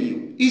I've given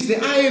you is the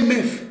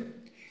IMF.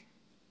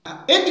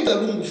 Edgar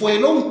Lungu, for a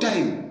long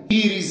time,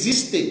 he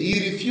resisted,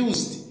 he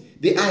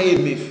refused the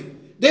IMF.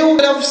 They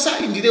would have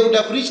signed, they would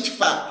have reached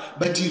far,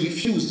 but he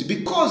refused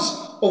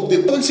because of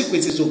the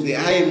consequences of the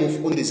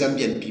IMF on the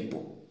Zambian people.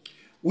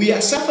 We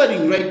are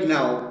suffering right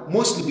now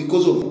mostly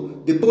because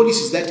of the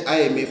policies that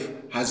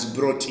IMF has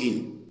brought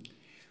in.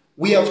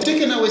 We have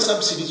taken away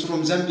subsidies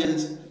from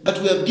Zambians, but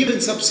we have given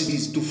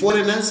subsidies to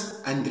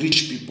foreigners and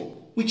rich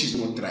people, which is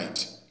not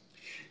right.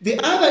 The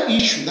other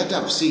issue that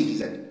I've said is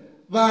that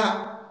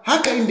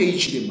Hakainde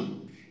Hichilema,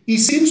 he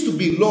seems to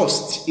be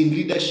lost in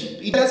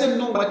leadership. He doesn't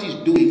know what he's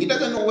doing. He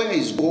doesn't know where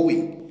he's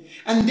going.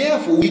 And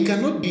therefore, we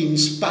cannot be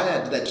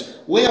inspired that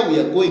where we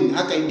are going,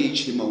 Hakainde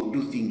Hichilema will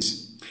do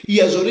things. He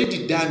has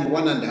already done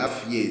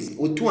 1.5 years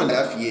or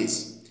 2.5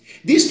 years.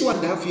 These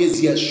 2.5 years,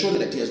 he has shown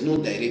that he has no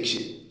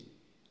direction.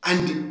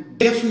 And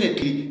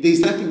definitely, there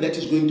is nothing that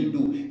he's going to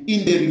do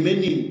in the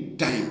remaining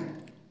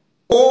time.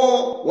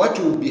 Or what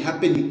will be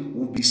happening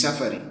will be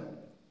suffering.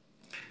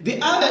 The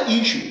other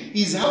issue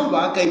is how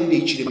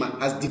Hakainde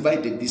Hichilema has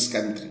divided this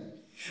country.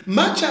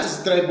 Much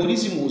as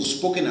tribalism was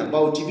spoken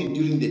about even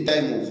during the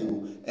time of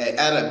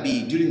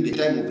RB, during the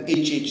time of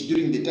HH,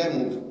 during the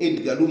time of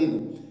Edgar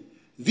Lungu,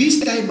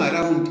 this time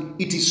around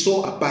it is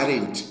so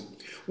apparent.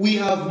 We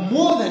have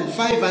more than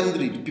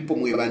 500 people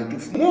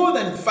Mwebantu, more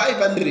than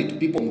 500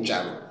 people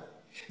Mchalo.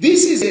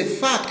 This is a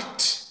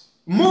fact.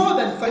 More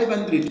than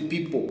 500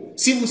 people,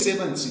 civil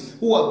servants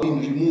who have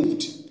been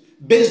removed.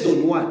 Based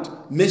on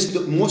what?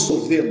 Most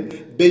of them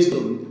based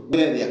on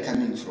where they are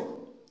coming from.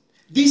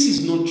 This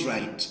is not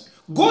right.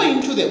 Go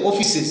into the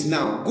offices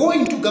now. Go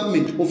into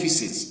government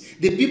offices.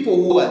 The people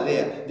who are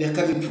there, they are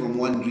coming from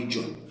one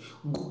region.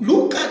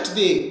 Look at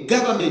the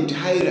government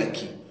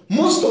hierarchy.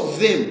 Most of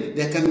them,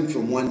 they are coming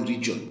from one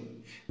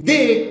region.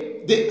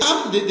 The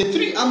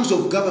three arms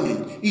of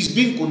government is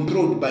being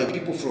controlled by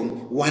people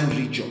from one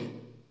region.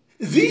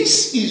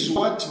 This is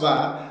what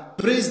the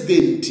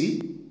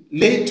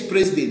late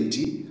president,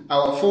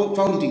 our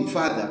founding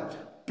father,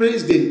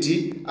 President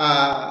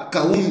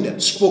Kaunda,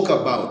 spoke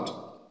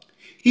about.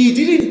 He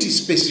didn't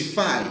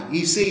specify.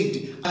 He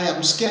said, I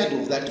am scared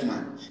of that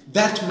man.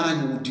 That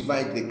man will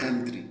divide the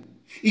country.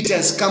 It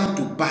has come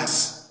to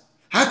pass.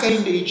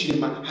 Hakainde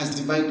Hichilema has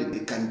divided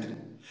the country.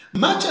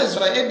 Much as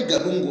Edgar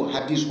Lungu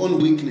had his own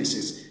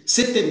weaknesses,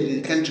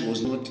 certainly the country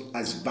was not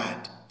as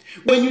bad.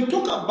 When you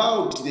talk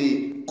about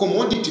the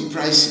commodity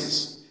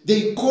prices,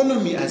 the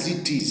economy as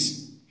it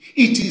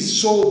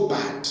is so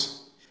bad.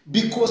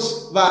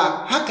 Because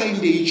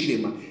Hakainde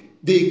Hichilema,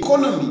 the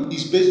economy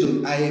is based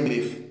on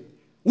IMF,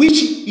 which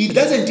he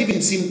doesn't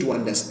even seem to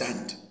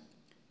understand.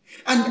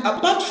 And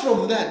apart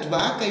from that,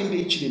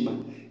 Hakainde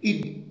Hichilema,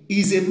 it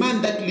is a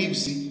man that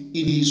lives in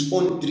his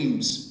own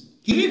dreams.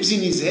 He lives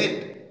in his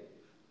head.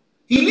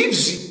 He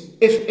lives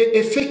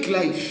a fake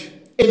life,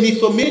 a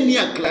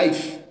mythomaniac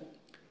life.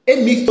 A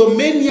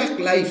mythomaniac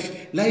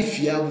life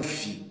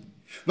yabufi.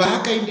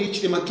 Hakainde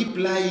Hichilema keep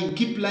lying.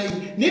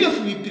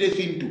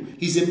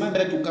 He's a man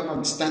that will come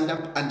and stand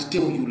up and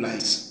tell you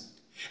lies.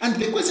 And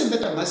the question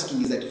that I'm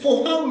asking is that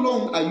for how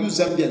long are you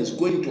Zambians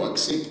going to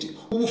accept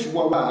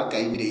ubufuwa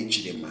akaimire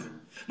ichilema?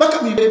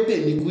 Baka mibepe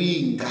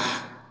mikuinga.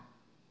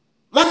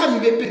 Baka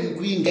mibepe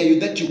mikuinga you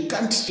that you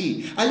can't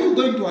see. Are you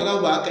going to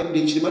allow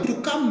akaimire ichilema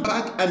to come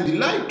back and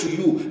lie to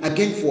you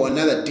again for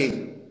another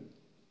 10?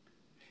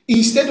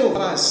 Instead of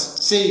us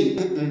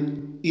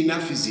saying,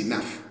 enough is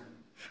enough.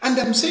 And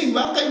I'm saying,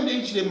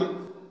 akaimire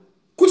ichilema,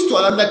 could to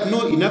allow that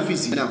no, enough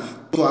is enough.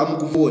 So I'm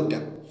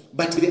voter.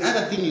 But the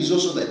other thing is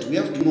also that we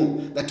have to know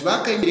that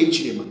Vakaimire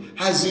Hichilema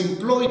has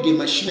employed a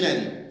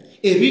machinery,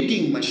 a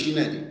rigging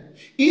machinery.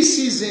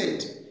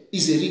 ECZ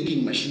is a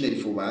rigging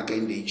machinery for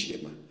Vakaimire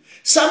Hichilema.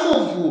 Some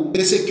of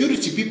the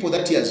security people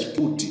that he has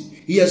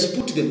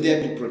put them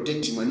there to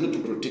protect him and not to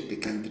protect the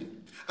country.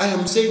 I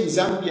am saying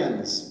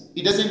Zambians,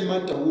 it doesn't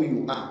matter who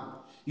you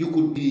are. You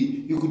could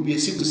be a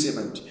civil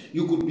servant,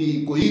 you could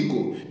be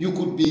Goigo, you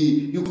could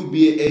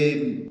be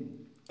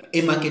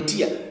a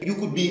marketeer, you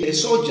could be a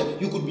soldier,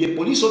 you could be a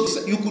police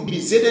officer, you could be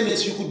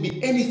ZNS, you could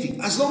be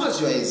anything. As long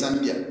as you are a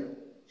Zambian,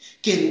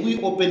 can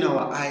we open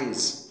our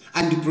eyes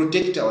and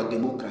protect our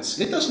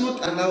democracy? Let us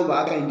not allow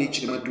Vakaimire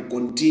Hichilema to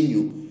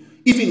continue,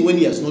 even when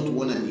he has not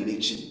won an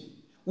election.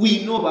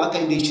 We know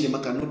Vakaimire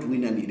Hichilema cannot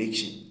win an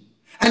election.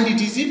 And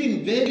it is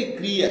even very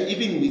clear,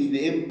 even with the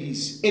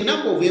MPs, a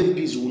number of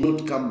MPs will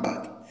not come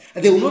back.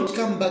 And they will not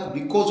come back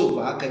because of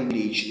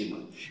Vakaimire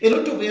Hichilema. A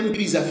lot of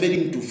MPs are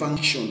failing to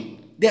function.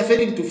 They are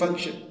failing to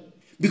function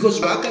because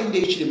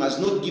Vakaimire Hichilema has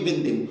not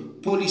given them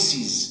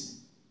policies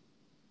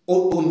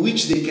on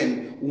which they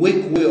can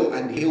work well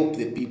and help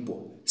the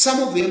people.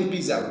 Some of the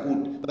MPs are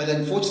good, but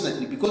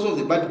unfortunately, because of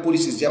the bad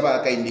policies of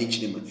Vakaimire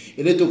Hichilema,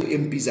 a lot of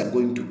MPs are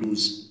going to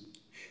lose.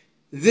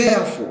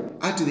 Therefore,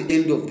 at the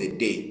end of the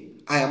day,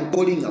 I am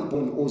calling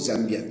upon all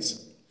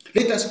Zambians.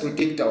 Let us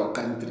protect our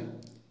country.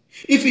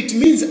 If it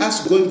means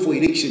us going for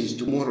elections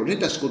tomorrow,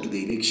 let us go to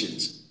the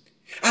elections.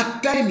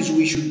 At times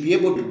we should be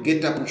able to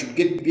get up, we should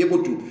be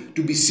able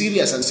to be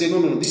serious and say,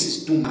 no, this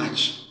is too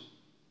much.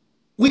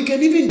 We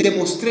can even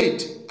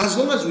demonstrate, as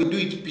long as we do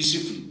it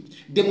peacefully.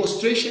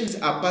 Demonstrations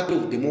are part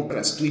of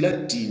democracy.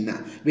 Tuila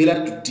tina,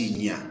 vela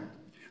tutinya.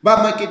 Ba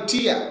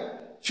maketia,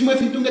 fimwe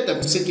fitunga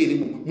tabuseke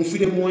elimu,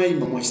 mufile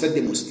mwaima mwachita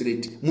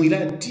demonstrate,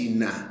 muila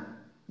tina.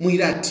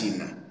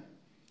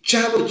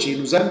 Chalo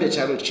chenu, Zambia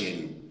chalo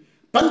chenu.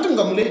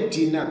 Pantunga mule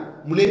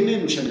tina, mule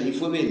nenusha na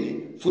ifovene,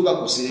 fuba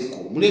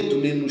kosereko, mule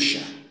tunenusha.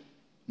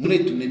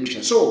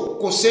 So,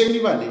 koseni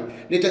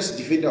vane, let us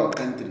defend our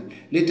country.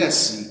 Let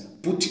us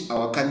put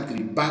our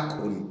country back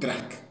on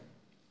track.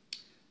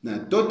 Now,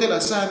 Dr.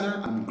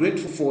 Asana, I'm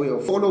grateful for your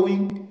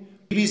following.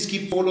 Please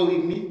keep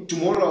following me.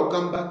 Tomorrow I'll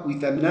come back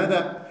with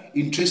another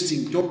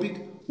interesting topic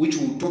which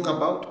we'll talk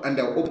about, and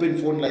I'll open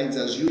phone lines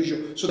as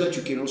usual so that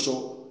you can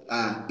also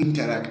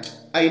interact.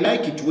 I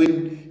like it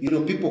when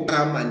people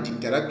come and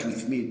interact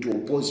with me to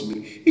oppose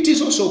me. It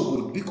is also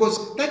good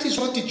because that is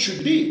what it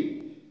should be.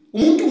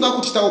 Umuntu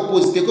ngakuchita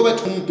opposite ko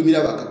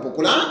batumutumira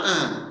bakapokola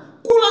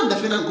kulanda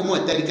fena ngomo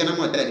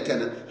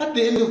atarikana. At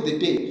the end of the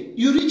day,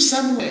 you reach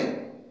somewhere.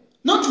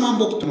 Not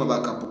mambo kutuma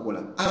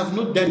bakapokola. I have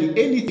not done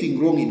anything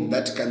wrong in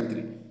that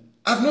country.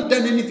 I have not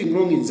done anything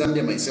wrong in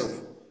Zambia myself.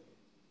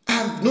 I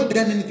have not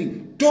done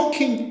anything.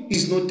 Talking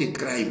is not a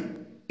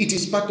crime. It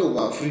is part of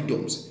our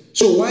freedoms.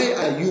 So why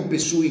are you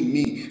pursuing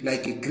me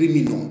like a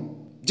criminal?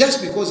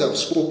 Just because I've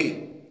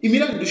spoken.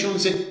 Imira Ndushon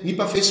said,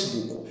 Nipa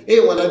Facebook.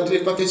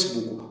 Walandre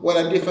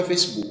fa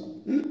Facebook.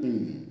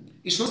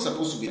 It's not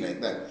supposed to be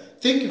like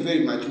that. Thank you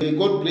very much. May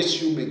God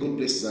bless you. May God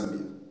bless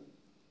Zambia.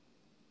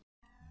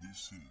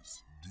 This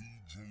is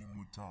DJ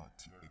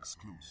Mutati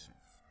exclusive.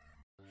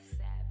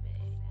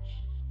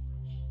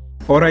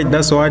 Alright,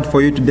 that's all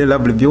for you today,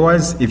 lovely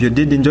viewers. If you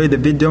did enjoy the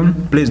video,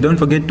 please don't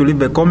forget to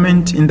leave a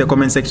comment in the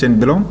comment section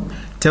below.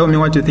 Tell me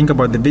what you think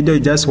about the video you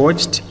just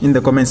watched in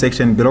the comment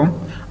section below.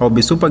 I'll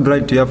be super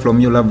glad to hear from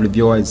you, lovely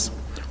viewers.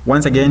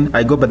 Once again,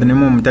 I go by the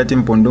name of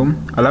Mutati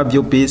Mpundu. I love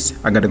you, peace,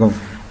 I gotta go.